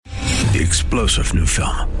The explosive new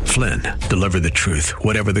film, Flynn, deliver the truth,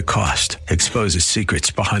 whatever the cost, exposes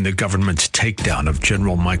secrets behind the government's takedown of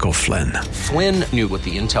General Michael Flynn. Flynn knew what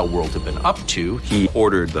the intel world had been up to. He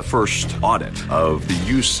ordered the first audit of the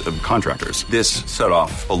use of contractors. This set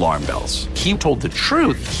off alarm bells. He told the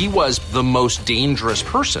truth. He was the most dangerous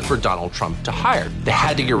person for Donald Trump to hire. They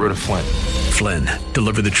had to get rid of Flynn. Flynn,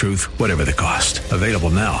 deliver the truth, whatever the cost. Available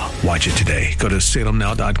now. Watch it today. Go to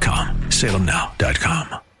salemnow.com.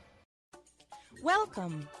 salemnow.com.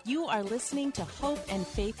 Welcome. You are listening to Hope and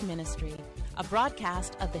Faith Ministry, a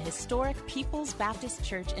broadcast of the historic People's Baptist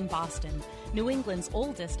Church in Boston, New England's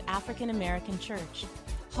oldest African-American church.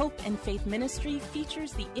 Hope and Faith Ministry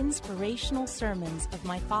features the inspirational sermons of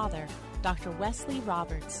my father, Dr. Wesley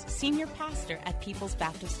Roberts, senior pastor at People's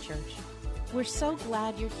Baptist Church. We're so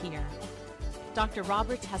glad you're here. Dr.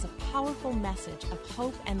 Roberts has a powerful message of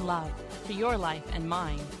hope and love for your life and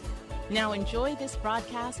mine. Now enjoy this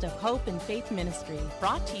broadcast of Hope and Faith Ministry,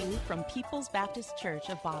 brought to you from People's Baptist Church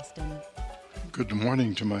of Boston. Good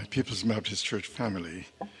morning to my People's Baptist Church family.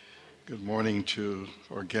 Good morning to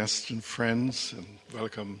our guests and friends, and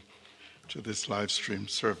welcome to this live stream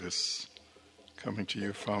service coming to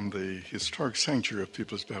you from the historic sanctuary of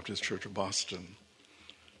People's Baptist Church of Boston.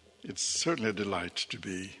 It's certainly a delight to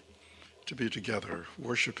be together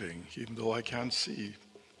worshiping, even though I can't see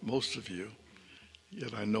most of you.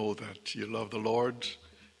 Yet I know that you love the Lord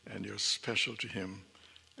and you're special to Him,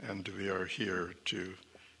 and we are here to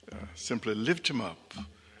simply lift Him up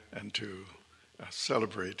and to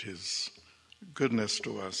celebrate His goodness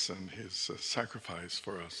to us and His sacrifice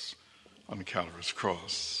for us on Calvary's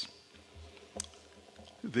cross.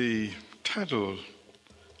 The title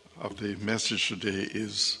of the message today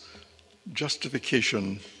is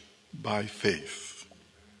Justification by Faith.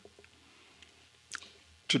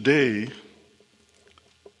 Today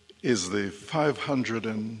is the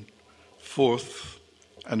 504th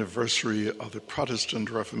anniversary of the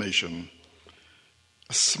Protestant Reformation,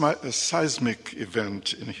 a seismic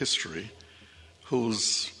event in history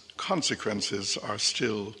whose consequences are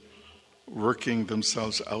still working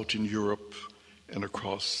themselves out in Europe and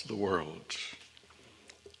across the world.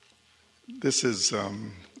 This is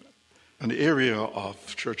an area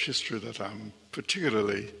of church history that I'm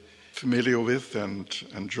particularly familiar with and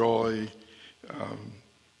enjoy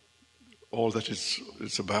all that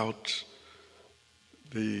it's about.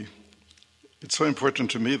 It's so important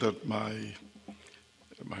to me that my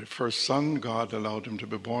first son, God allowed him to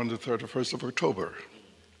be born the 31st of October.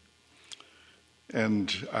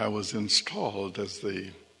 And I was installed as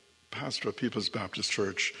the pastor of People's Baptist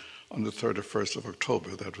Church on the 31st of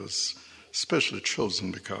October. That was specially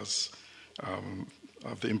chosen because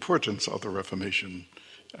of the importance of the Reformation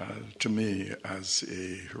to me as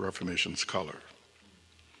a Reformation scholar.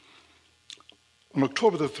 On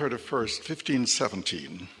October the 31st,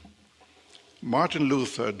 1517, Martin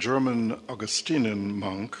Luther, a German Augustinian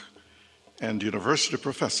monk and university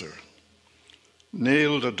professor,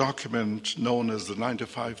 nailed a document known as the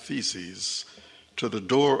 95 Theses to the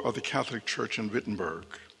door of the Catholic Church in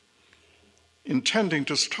Wittenberg, intending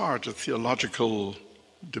to start a theological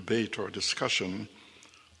debate or discussion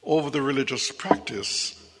over the religious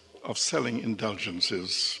practice of selling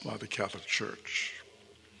indulgences by the Catholic Church.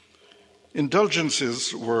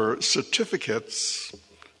 Indulgences were certificates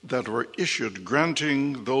that were issued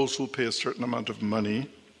granting those who pay a certain amount of money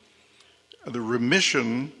the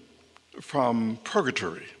remission from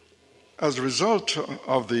purgatory. As a result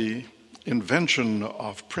of the invention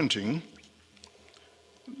of printing,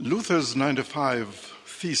 Luther's 95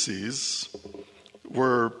 Theses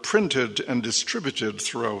were printed and distributed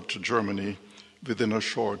throughout Germany within a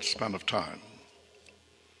short span of time.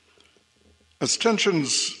 As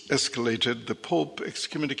tensions escalated, the Pope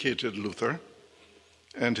excommunicated Luther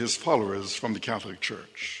and his followers from the Catholic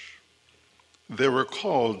Church. They were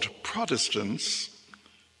called Protestants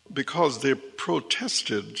because they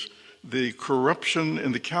protested the corruption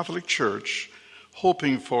in the Catholic Church,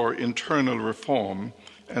 hoping for internal reform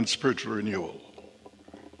and spiritual renewal.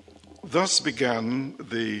 Thus began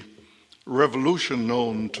the revolution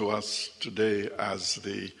known to us today as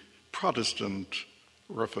the Protestant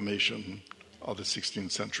Reformation of the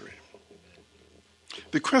 16th century.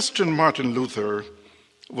 The question Martin Luther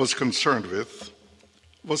was concerned with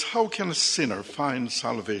was, how can a sinner find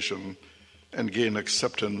salvation and gain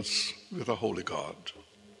acceptance with a holy God?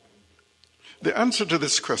 The answer to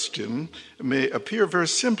this question may appear very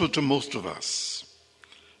simple to most of us,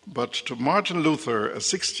 but to Martin Luther, a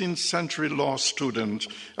 16th century law student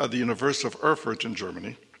at the University of Erfurt in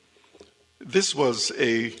Germany, this was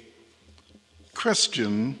a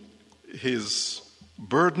question his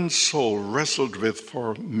burdened soul wrestled with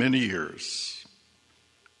for many years.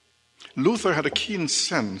 Luther had a keen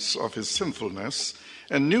sense of his sinfulness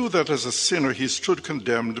and knew that as a sinner he stood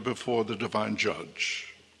condemned before the divine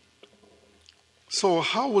judge. So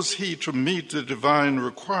how was he to meet the divine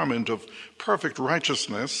requirement of perfect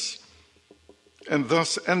righteousness and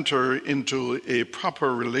thus enter into a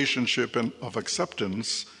proper relationship of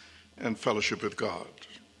acceptance and fellowship with God?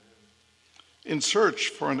 In search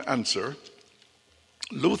for an answer,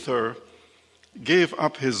 Luther gave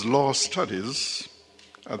up his law studies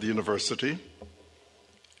at the university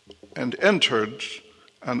and entered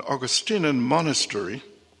an Augustinian monastery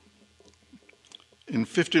in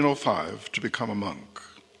 1505 to become a monk.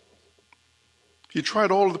 He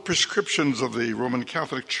tried all the prescriptions of the Roman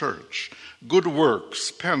Catholic Church: good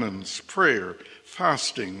works, penance, prayer,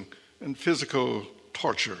 fasting, and physical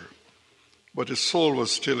torture. But his soul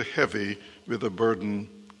was still heavy with the burden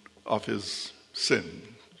of his sin.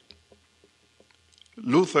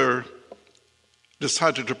 Luther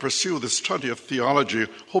decided to pursue the study of theology,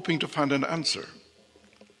 hoping to find an answer,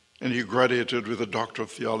 and he graduated with a Doctor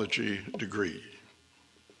of Theology degree.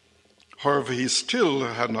 However, he still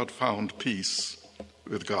had not found peace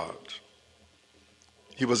with God.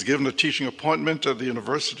 He was given a teaching appointment at the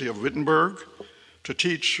University of Wittenberg to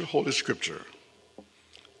teach Holy Scripture.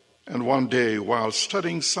 And one day, while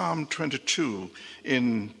studying Psalm 22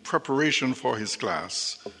 in preparation for his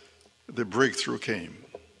class, the breakthrough came.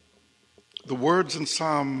 The words in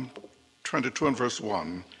Psalm 22 and verse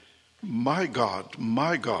 1, my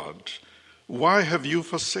God, why have you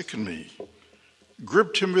forsaken me?"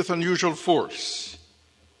 gripped him with unusual force.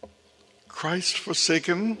 Christ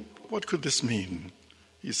forsaken? What could this mean?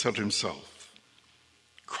 He said to himself.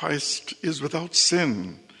 Christ is without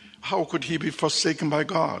sin. How could he be forsaken by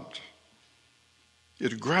God?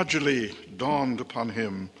 It gradually dawned upon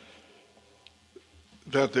him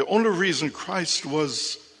that the only reason Christ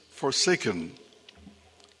was forsaken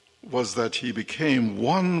was that he became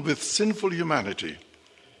one with sinful humanity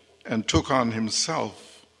and took on himself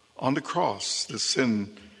on the cross the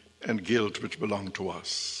sin and guilt which belonged to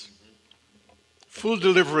us. Full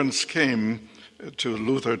deliverance came to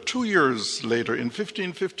Luther 2 years later in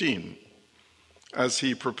 1515 as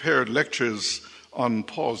he prepared lectures on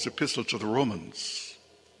Paul's epistle to the Romans.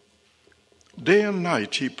 Day and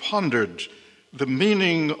night he pondered the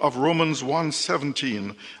meaning of Romans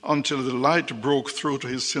 1:17 until the light broke through to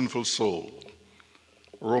his sinful soul.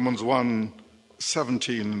 Romans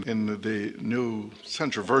 1:17 in the New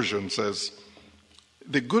Century Version says,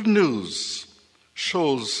 "The good news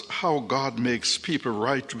shows how God makes people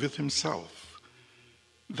right with himself,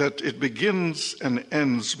 that it begins and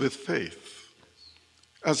ends with faith.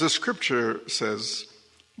 As the scripture says,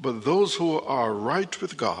 but those who are right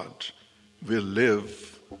with God will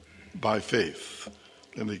live by faith."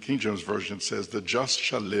 And the King James Version says, "The just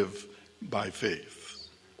shall live by faith."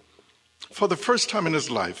 For the first time in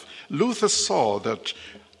his life, Luther saw that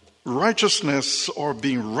righteousness or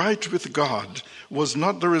being right with God was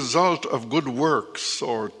not the result of good works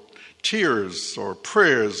or tears or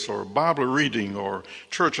prayers or Bible reading or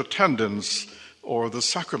church attendance or the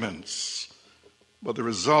sacraments, but the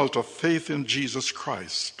result of faith in Jesus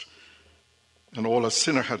Christ. And all a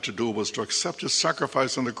sinner had to do was to accept his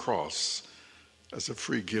sacrifice on the cross as a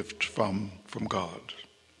free gift from God.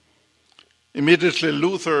 Immediately,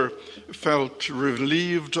 Luther felt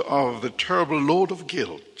relieved of the terrible load of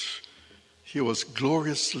guilt. He was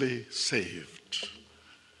gloriously saved.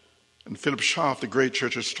 And Philip Schaff, the great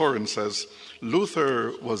church historian, says,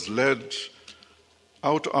 Luther was led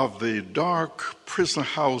out of the dark prison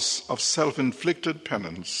house of self-inflicted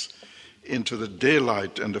penance into the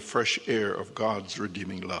daylight and the fresh air of God's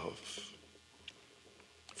redeeming love.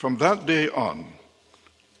 From that day on,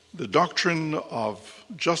 the doctrine of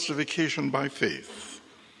justification by faith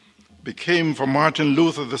became for Martin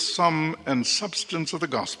Luther the sum and substance of the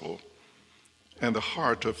gospel and the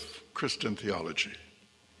heart of Christian theology.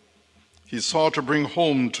 He sought to bring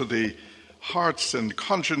home to the hearts and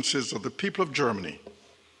consciences of the people of Germany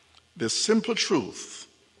the simple truth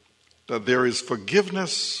that there is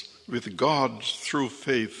forgiveness with God through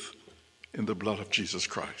faith in the blood of Jesus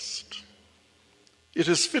Christ. It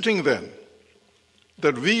is fitting then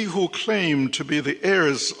that we who claim to be the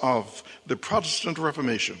heirs of the Protestant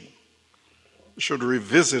Reformation should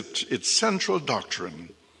revisit its central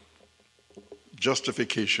doctrine,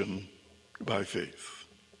 justification by faith.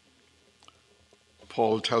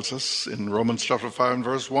 Paul tells us in Romans chapter 5 and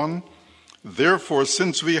verse 1, "Therefore,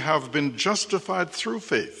 since we have been justified through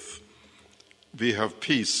faith, we have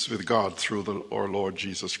peace with God through our Lord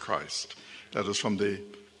Jesus Christ." That is from the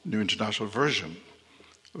New International Version.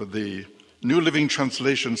 The New Living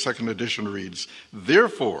Translation, second edition reads,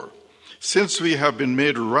 "Therefore, since we have been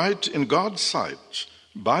made right in God's sight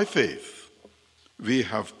by faith, we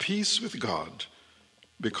have peace with God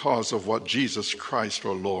because of what Jesus Christ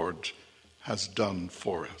our Lord has done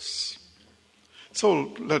for us."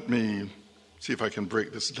 So let me see if I can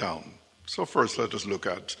break this down. So first, let us look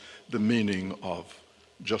at the meaning of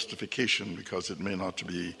justification, because it may not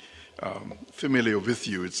be familiar with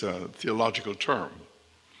you. It's a theological term.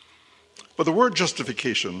 But the word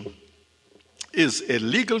justification is a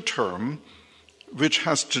legal term which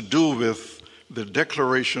has to do with the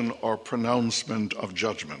declaration or pronouncement of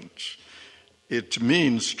judgment. It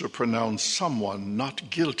means to pronounce someone not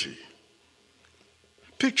guilty.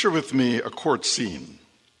 Picture with me a court scene.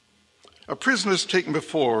 A prisoner is taken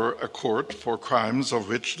before a court for crimes of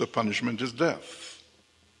which the punishment is death.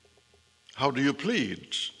 "How do you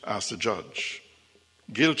plead?" asks the judge.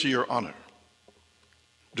 "Guilty, Your Honor."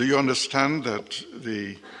 Do you understand that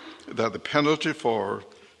the penalty for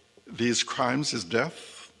these crimes is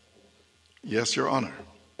death? "Yes, Your Honor."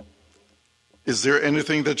 "Is there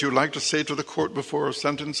anything that you'd like to say to the court before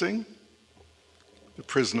sentencing?" The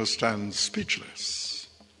prisoner stands speechless.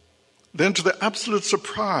 Then, to the absolute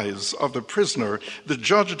surprise of the prisoner, the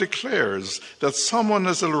judge declares that someone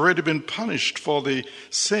has already been punished for the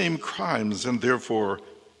same crimes and therefore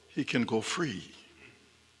he can go free.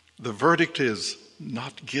 The verdict is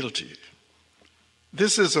not guilty.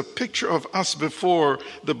 This is a picture of us before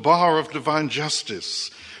the bar of divine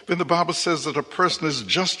justice. When the Bible says that a person is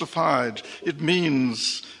justified, it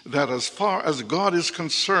means that as far as God is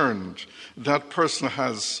concerned, that person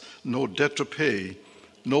has no debt to pay,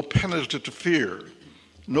 no penalty to fear,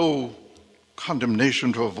 no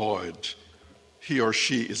condemnation to avoid. He or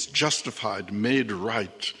she is justified, made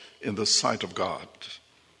right in the sight of God.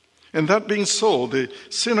 And that being so, the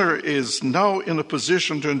sinner is now in a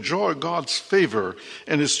position to enjoy God's favor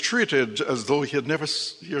and is treated as though he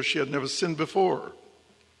or she had never sinned before.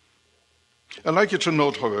 I'd like you to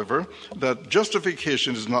note, however, that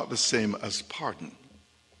justification is not the same as pardon.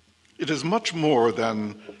 It is much more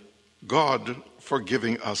than God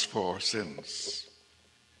forgiving us for our sins.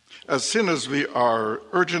 As sinners, we are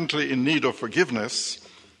urgently in need of forgiveness,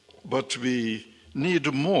 but we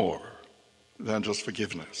need more than just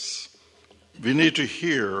forgiveness. We need to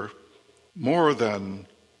hear more than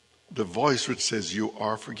the voice which says, "You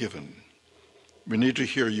are forgiven." We need to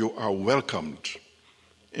hear, "You are welcomed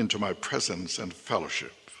into my presence and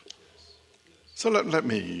fellowship." So let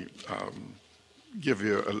me give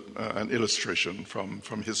you an illustration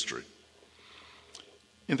from history.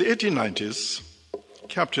 In the 1890s,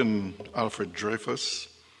 Captain Alfred Dreyfus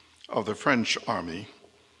of the French Army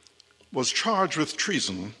was charged with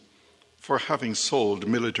treason for having sold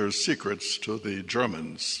military secrets to the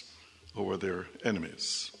Germans, who were their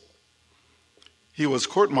enemies. He was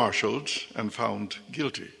court-martialed and found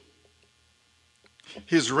guilty.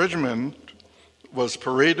 His regiment was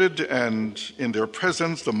paraded, and in their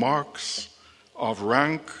presence the marks of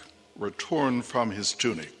rank were torn from his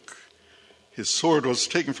tunic. His sword was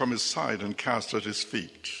taken from his side and cast at his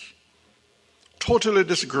feet. Totally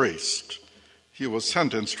disgraced, he was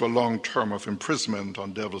sentenced to a long term of imprisonment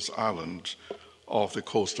on Devil's Island off the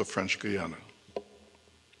coast of French Guiana.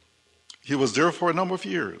 He was there for a number of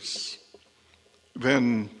years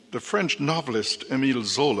when the French novelist Émile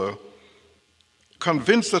Zola,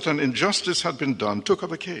 convinced that an injustice had been done, took up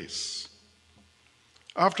the case.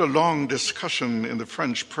 After a long discussion in the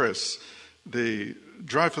French press, the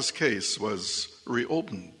Dreyfus case was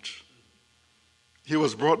reopened. He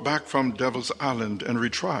was brought back from Devil's Island and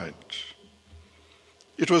retried.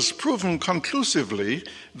 It was proven conclusively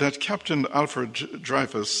that Captain Alfred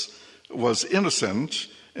Dreyfus was innocent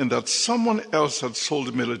and that someone else had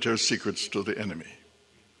sold military secrets to the enemy.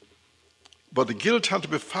 But the guilt had to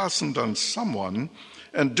be fastened on someone,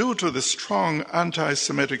 and due to the strong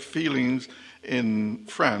anti-Semitic feelings in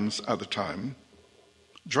France at the time,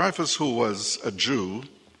 Dreyfus, who was a Jew,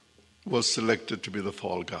 was selected to be the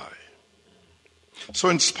fall guy. So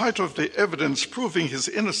in spite of the evidence proving his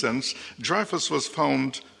innocence, Dreyfus was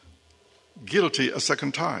found guilty a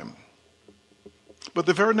second time. But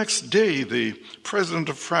the very next day, the president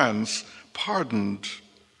of France pardoned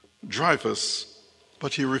Dreyfus,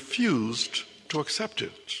 but he refused to accept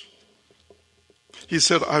it. He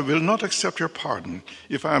said, "I will not accept your pardon.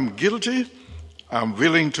 If I am guilty, I'm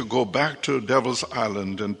willing to go back to Devil's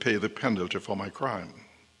Island and pay the penalty for my crime."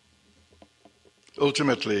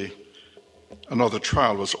 Ultimately, another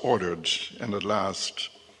trial was ordered, and at last,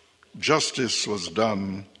 justice was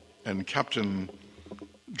done, and Captain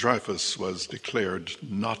Dreyfus was declared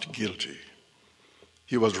not guilty.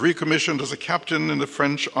 He was recommissioned as a captain in the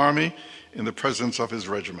French army in the presence of his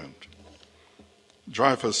regiment.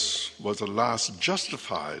 Dreyfus was at last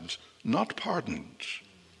justified, not pardoned,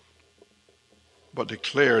 but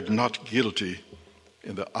declared not guilty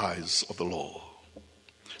in the eyes of the law.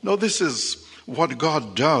 Now, this is what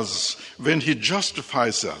God does when he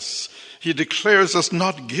justifies us. He declares us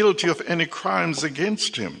not guilty of any crimes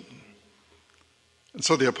against him. And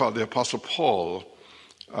so the Apostle Paul,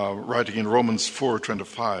 writing in Romans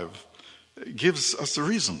 4:25, gives us the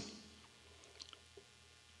reason.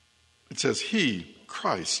 It says, he,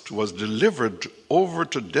 Christ, was delivered over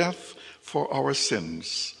to death for our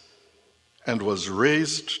sins and was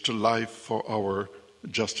raised to life for our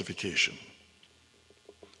justification.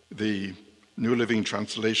 The New Living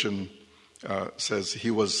Translation says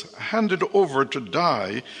he was handed over to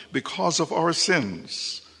die because of our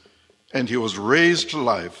sins, and he was raised to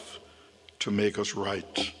life to make us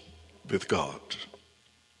right with God.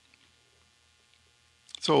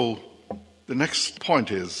 So the next point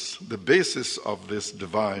is the basis of this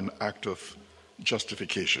divine act of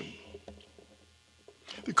justification.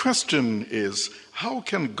 The question is, how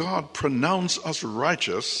can God pronounce us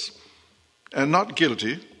righteous and not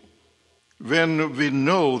guilty when we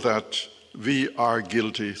know that we are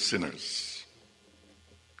guilty sinners?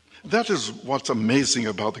 That is what's amazing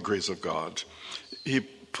about the grace of God. He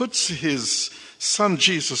puts his Son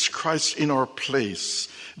Jesus Christ in our place.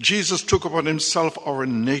 Jesus took upon himself our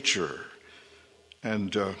nature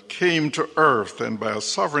and came to earth, and by a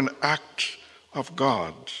sovereign act of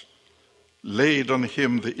God, laid on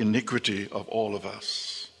him the iniquity of all of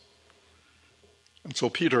us. And so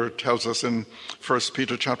Peter tells us in 1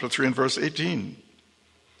 Peter chapter 3 and verse 18,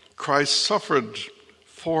 Christ suffered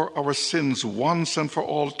for our sins once and for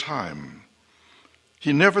all time.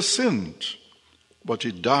 He never sinned, but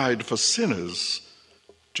he died for sinners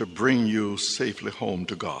to bring you safely home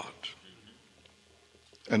to God.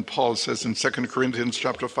 And Paul says in 2 Corinthians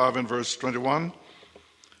chapter 5 and verse 21,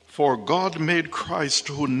 for God made Christ,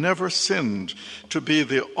 who never sinned, to be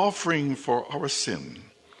the offering for our sin,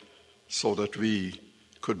 so that we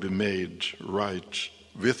could be made right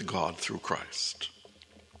with God through Christ.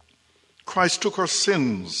 Christ took our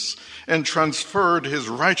sins and transferred his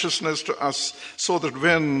righteousness to us, so that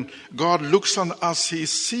when God looks on us, he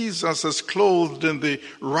sees us as clothed in the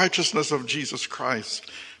righteousness of Jesus Christ,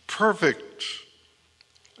 perfect,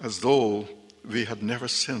 as though we had never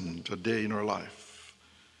sinned a day in our life.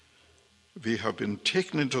 We have been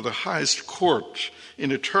taken into the highest court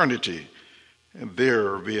in eternity, and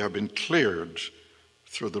there we have been cleared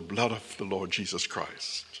through the blood of the Lord Jesus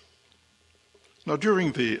Christ. Now,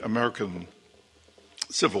 during the American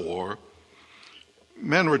Civil War,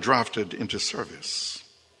 men were drafted into service.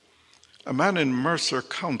 A man in Mercer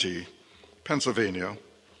County, Pennsylvania,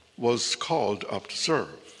 was called up to serve.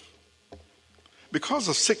 Because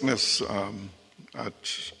of sickness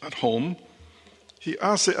at home, he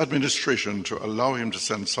asked the administration to allow him to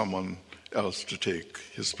send someone else to take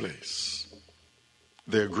his place.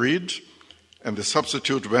 They agreed, and the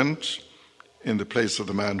substitute went in the place of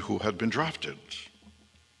the man who had been drafted.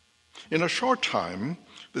 In a short time,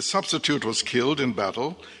 the substitute was killed in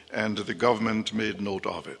battle, and the government made note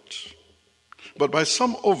of it. But by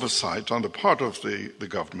some oversight on the part of the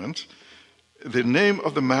government, the name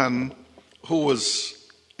of the man who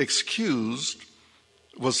was excused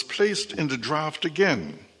was placed in the draft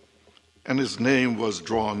again, and his name was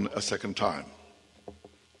drawn a second time.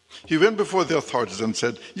 He went before the authorities and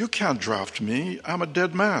said, you can't draft me, I'm a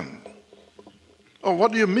dead man. Oh,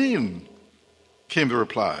 what do you mean? Came the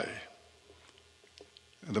reply.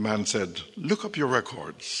 And the man said, look up your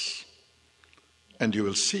records, and you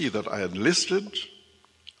will see that I enlisted,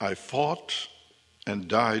 I fought, and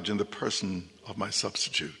died in the person of my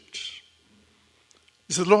substitute.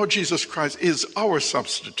 He said, Lord Jesus Christ is our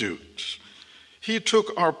substitute. He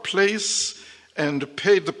took our place and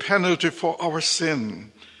paid the penalty for our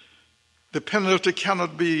sin. The penalty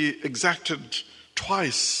cannot be exacted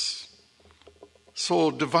twice.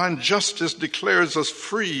 So divine justice declares us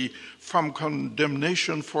free from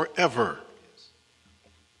condemnation forever.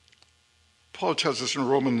 Paul tells us in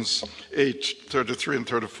Romans 8:33 and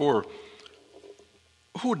 34,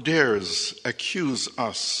 who dares accuse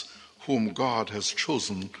us whom God has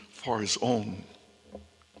chosen for his own?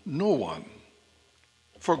 No one.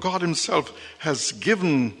 For God himself has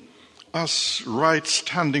given us right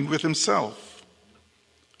standing with himself.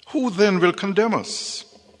 Who then will condemn us?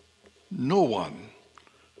 No one.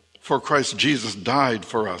 For Christ Jesus died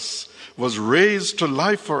for us, was raised to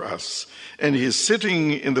life for us, and he is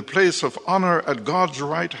sitting in the place of honor at God's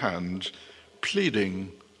right hand,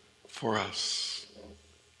 pleading for us.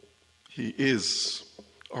 He is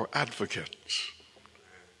our advocate.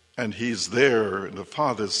 And he's there in the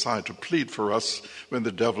Father's side to plead for us when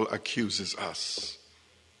the devil accuses us.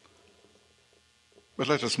 But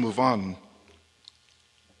let us move on.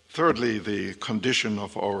 Thirdly, the condition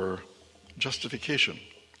of our justification.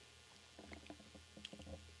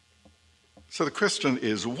 So the question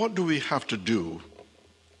is, what do we have to do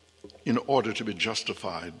in order to be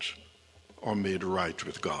justified or made right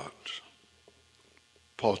with God?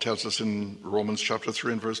 Paul tells us in Romans chapter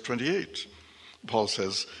 3 and verse 28. Paul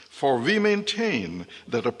says, "For we maintain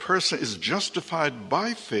that a person is justified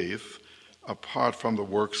by faith apart from the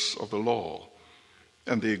works of the law."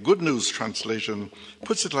 And the Good News translation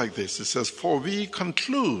puts it like this. It says, "For we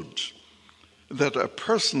conclude that a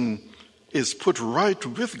person is put right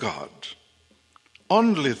with God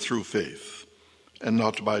only through faith and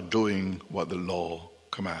not by doing what the law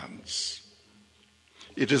commands."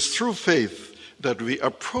 It is through faith that we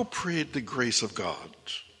appropriate the grace of God.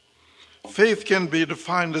 Faith can be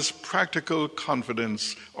defined as practical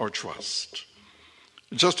confidence or trust.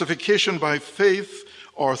 Justification by faith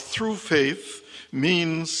or through faith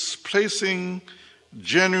means placing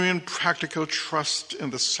genuine practical trust in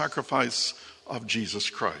the sacrifice of Jesus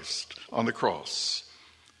Christ on the cross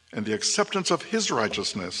and the acceptance of his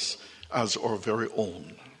righteousness as our very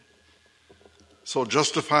own. So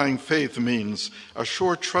justifying faith means a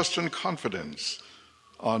sure trust and confidence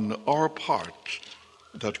on our part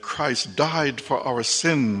that Christ died for our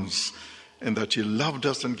sins and that he loved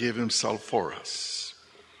us and gave himself for us.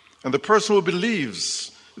 And the person who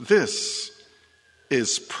believes this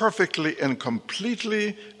is perfectly and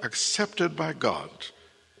completely accepted by God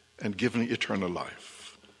and given eternal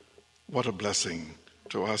life. What a blessing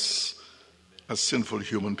to us as sinful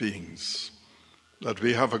human beings, that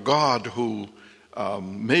we have a God who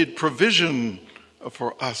made provision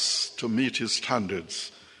for us to meet his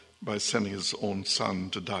standards by sending his own son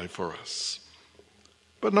to die for us.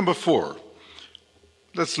 But number 4,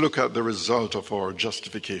 let's look at the result of our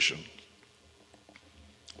justification.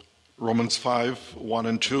 Romans 5, 1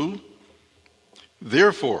 and 2.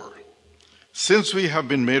 "Therefore, since we have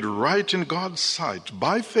been made right in God's sight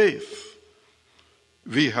by faith,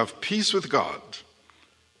 we have peace with God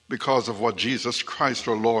because of what Jesus Christ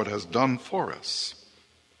our Lord has done for us.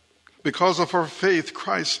 Because of our faith,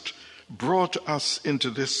 Christ brought us into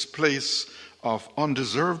this place of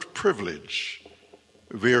undeserved privilege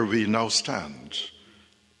where we now stand,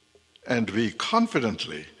 and we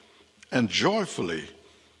confidently and joyfully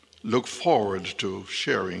look forward to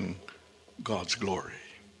sharing God's glory."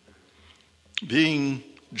 Being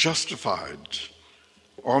justified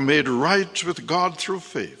or made right with God through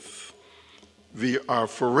faith, we are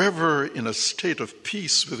forever in a state of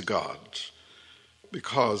peace with God,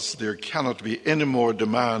 because there cannot be any more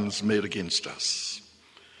demands made against us.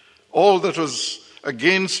 All that was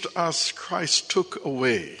against us, Christ took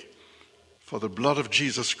away. For the blood of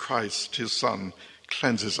Jesus Christ, his Son,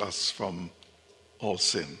 cleanses us from all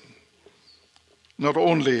sin. Not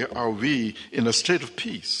only are we in a state of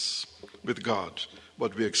peace with God,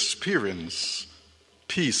 but we experience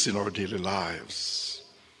peace in our daily lives.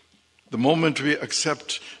 The moment we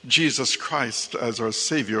accept Jesus Christ as our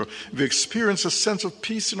Savior, we experience a sense of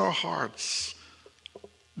peace in our hearts.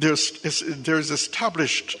 There is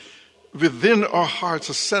established within our hearts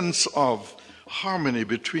a sense of harmony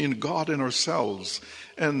between God and ourselves.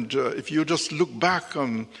 And if you just look back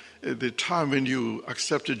on the time when you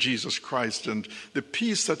accepted Jesus Christ and the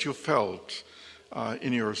peace that you felt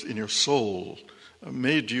in your soul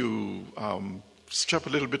made you step a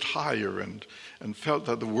little bit higher and felt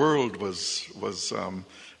that the world was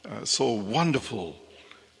so wonderful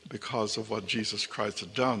because of what Jesus Christ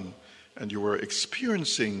had done, and you were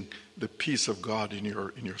experiencing the peace of God in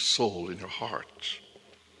your soul, in your heart.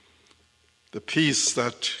 The peace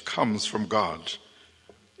that comes from God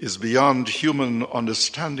is beyond human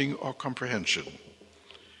understanding or comprehension.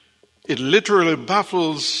 It literally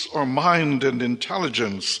baffles our mind and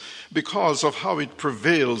intelligence because of how it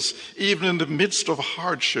prevails even in the midst of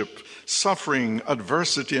hardship, suffering,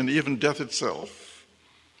 adversity, and even death itself.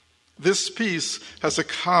 This peace has a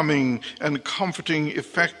calming and comforting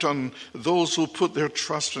effect on those who put their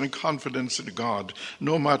trust and confidence in God,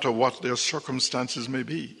 no matter what their circumstances may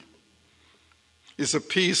be. It's a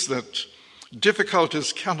peace that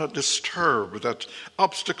difficulties cannot disturb, that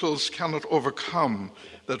obstacles cannot overcome,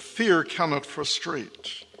 that fear cannot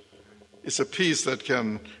frustrate. It's a peace that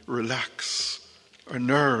can relax our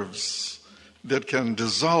nerves, that can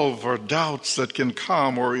dissolve our doubts, that can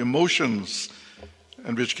calm our emotions,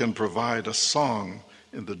 and which can provide a song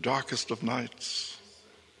in the darkest of nights.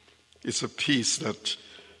 It's a peace that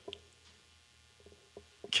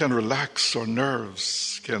can relax our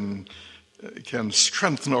nerves, can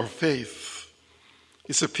strengthen our faith.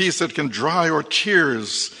 It's a peace that can dry our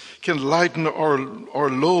tears, can lighten our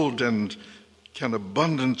load, and can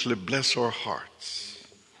abundantly bless our hearts.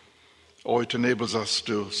 Oh, it enables us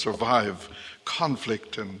to survive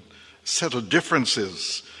conflict and settle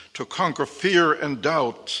differences, to conquer fear and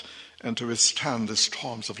doubt, and to withstand the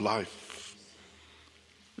storms of life.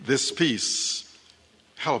 This peace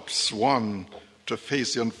helps one to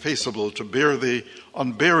face the unfaceable, to bear the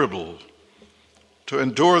unbearable, to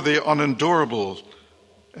endure the unendurable,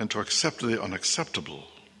 and to accept the unacceptable.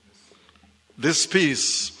 This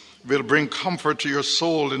peace will bring comfort to your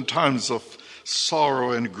soul in times of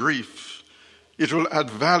sorrow and grief. It will add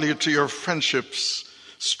value to your friendships,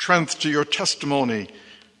 strength to your testimony,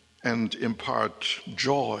 and impart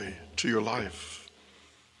joy to your life.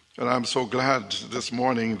 And I'm so glad this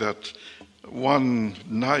morning that one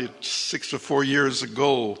night, 64 years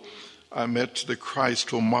ago, I met the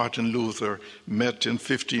Christ whom Martin Luther met in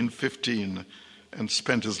 1515 and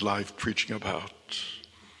spent his life preaching about.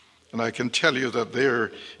 And I can tell you that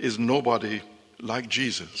there is nobody like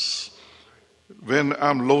Jesus. When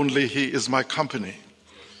I'm lonely, he is my company.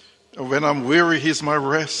 When I'm weary, he's my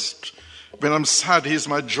rest. When I'm sad, he's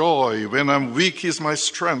my joy. When I'm weak, he's my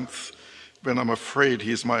strength. When I'm afraid,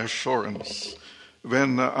 he's my assurance.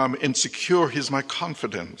 When I'm insecure, he's my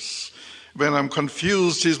confidence. When I'm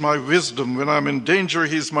confused, he's my wisdom. When I'm in danger,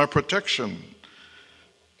 he's my protection.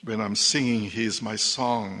 When I'm singing, he's my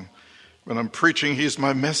song. When I'm preaching, he's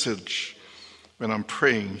my message. When I'm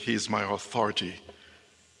praying, he's my authority.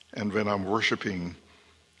 And when I'm worshiping,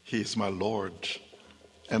 he's my Lord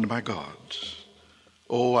and my God.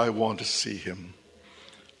 Oh, I want to see him.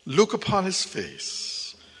 Look upon his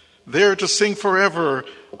face, there to sing forever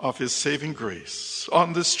of his saving grace.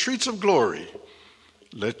 On the streets of glory,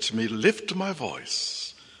 let me lift my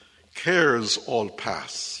voice. Cares all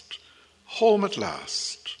past, home at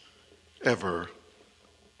last, ever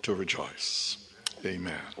to rejoice.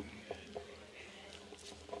 Amen.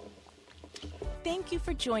 Thank you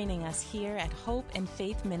for joining us here at Hope and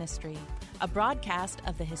Faith Ministry, a broadcast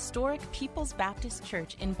of the historic People's Baptist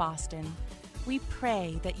Church in Boston. We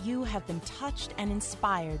pray that you have been touched and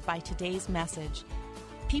inspired by today's message.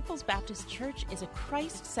 People's Baptist Church is a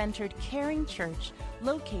Christ-centered, caring church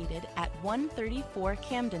located at 134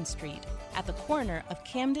 Camden Street, at the corner of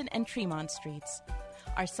Camden and Tremont Streets.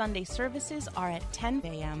 Our Sunday services are at 10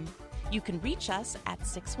 a.m. You can reach us at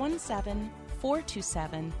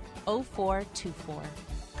 617-427-0424.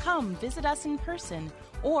 Come visit us in person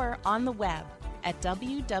or on the web at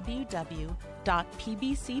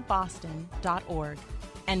www.pbcboston.org.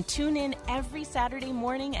 And tune in every Saturday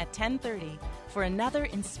morning at 10:30 for another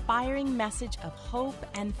inspiring message of hope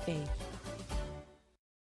and faith.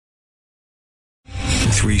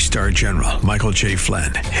 3-star General Michael J.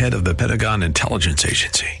 Flynn, head of the Pentagon Intelligence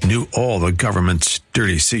Agency, knew all the government's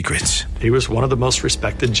dirty secrets. He was one of the most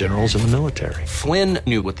respected generals in the military. Flynn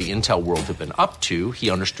knew what the intel world had been up to.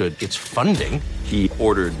 He understood its funding. He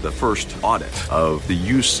ordered the first audit of the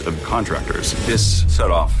use of contractors. This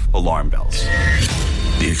set off alarm bells.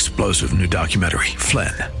 The explosive new documentary,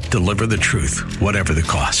 Flynn, Deliver the Truth, Whatever the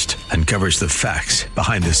Cost, uncovers the facts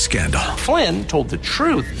behind this scandal. Flynn told the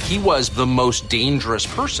truth. He was the most dangerous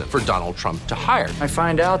person for Donald Trump to hire. I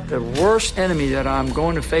find out the worst enemy that I'm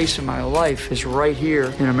going to face in my life is right here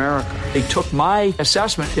in America. They took my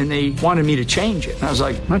assessment and they wanted me to change it. And I was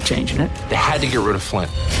like, I'm not changing it. They had to get rid of Flynn.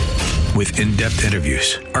 With in-depth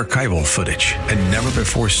interviews, archival footage, and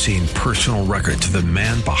never-before-seen personal records of the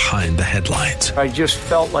man behind the headlines. I just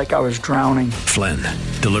felt like I was drowning. Flynn,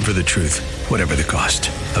 Deliver the Truth, Whatever the Cost.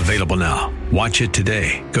 Available now. Watch it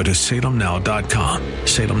today. Go to salemnow.com.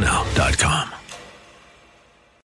 salemnow.com.